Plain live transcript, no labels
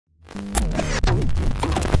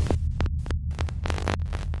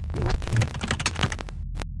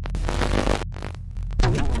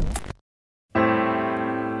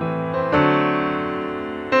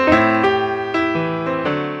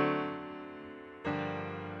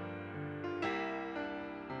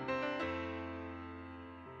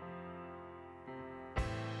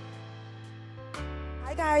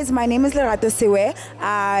Hi guys, my name is Lerato Siwe.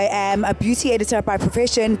 I am a beauty editor by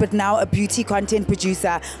profession, but now a beauty content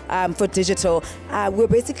producer for digital. We're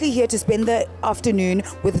basically here to spend the afternoon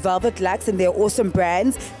with Velvet Luxe and their awesome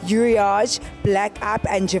brands, Uriage, Black Up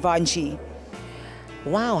and Givenchy.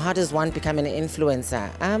 Wow, how does one become an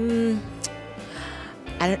influencer?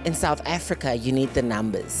 In South Africa, you need the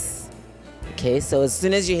numbers. Okay, so as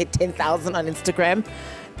soon as you hit 10,000 on Instagram,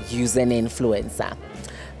 use an influencer.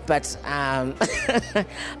 But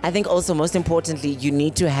I think also most importantly, you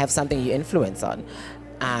need to have something you influence on.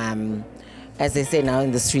 As they say now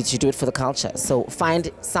in the streets, you do it for the culture. So find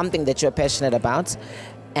something that you're passionate about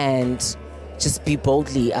and just be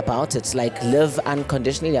boldly about it, like live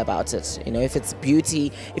unconditionally about it. You know, if it's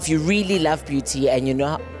beauty, if you really love beauty and you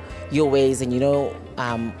know your ways and you know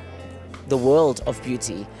the world of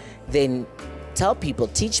beauty, then tell people,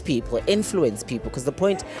 teach people, influence people, because the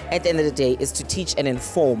point at the end of the day is to teach and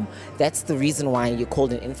inform. That's the reason why you're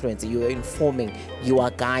called an influencer. You are informing, you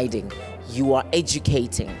are guiding, you are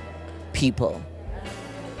educating people.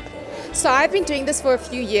 So I've been doing this for a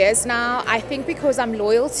few years now. I think because I'm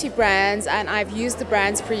loyal to brands and I've used the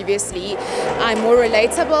brands previously, I'm more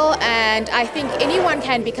relatable, and I think anyone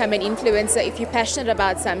can become an influencer if you're passionate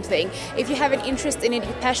about something. If you have an interest in it,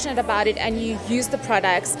 you're passionate about it and you use the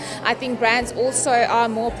products. I think brands also are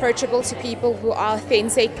more approachable to people who are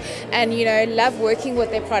authentic and, you know, love working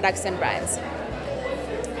with their products and brands.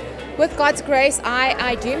 With God's grace,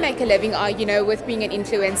 I do make a living, you know, with being an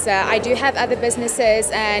influencer. I do have other businesses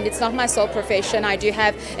and it's not my sole profession. I do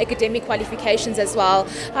have academic qualifications as well.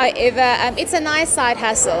 However, it's a nice side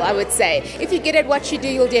hustle, I would say. If you're good at what you do,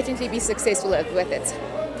 you'll definitely be successful with it.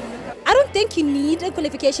 I don't think you need a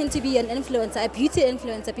qualification to be an influencer, a beauty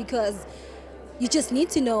influencer, because you just need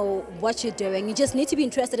to know what you're doing. You just need to be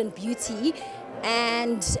interested in beauty.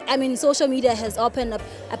 And I mean, social media has opened up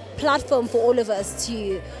a platform for all of us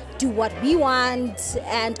to do what we want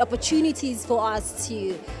and opportunities for us to,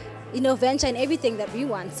 you know, venture in everything that we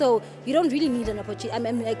want. So you don't really need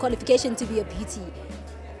a qualification to be a beauty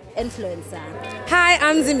influencer. Hi,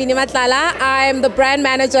 I'm Mzansi. I'm the brand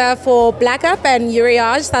manager for Black Up and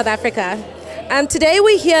Uriage, South Africa. And today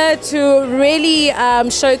we're here to really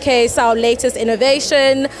showcase our latest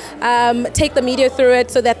innovation, take the media through it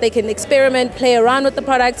so that they can experiment, play around with the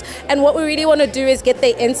products. And what we really want to do is get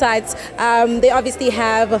their insights. They obviously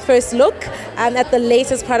have a first look at the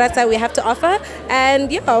latest products that we have to offer. And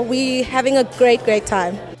yeah, we're having a great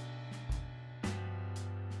time.